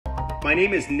My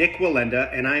name is Nik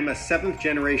Wallenda, and I'm a 7th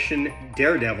generation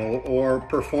Daredevil or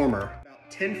performer. About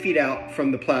 10 feet out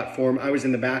from the platform, I was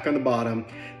in the back on the bottom.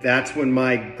 That's when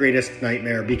my greatest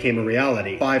nightmare became a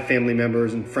reality. 5 family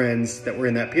members and friends that were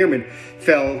in that pyramid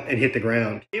fell and hit the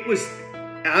ground. It was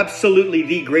absolutely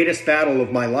the greatest battle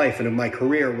of my life and of my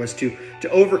career, was to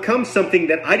overcome something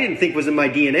that I didn't think was in my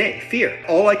DNA, fear.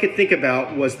 All I could think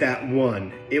about was that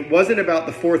one. It wasn't about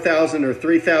the 4,000 or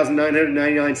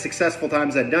 3,999 successful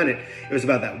times I'd done it. It was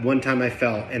about that one time I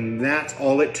fell, and that's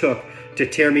all it took to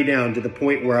tear me down to the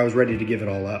point where I was ready to give it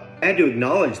all up. I had to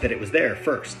acknowledge that it was there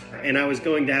first, and I was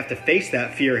going to have to face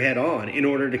that fear head on in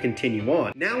order to continue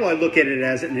on. Now I look at it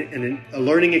as a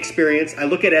learning experience. I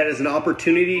look at it as an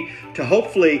opportunity to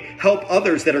hopefully help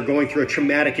others that are going through a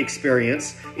traumatic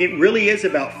experience. It really is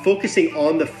about focusing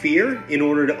on the fear in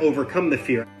order to overcome the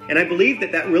fear. And I believe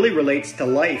that that really relates to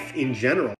life in general.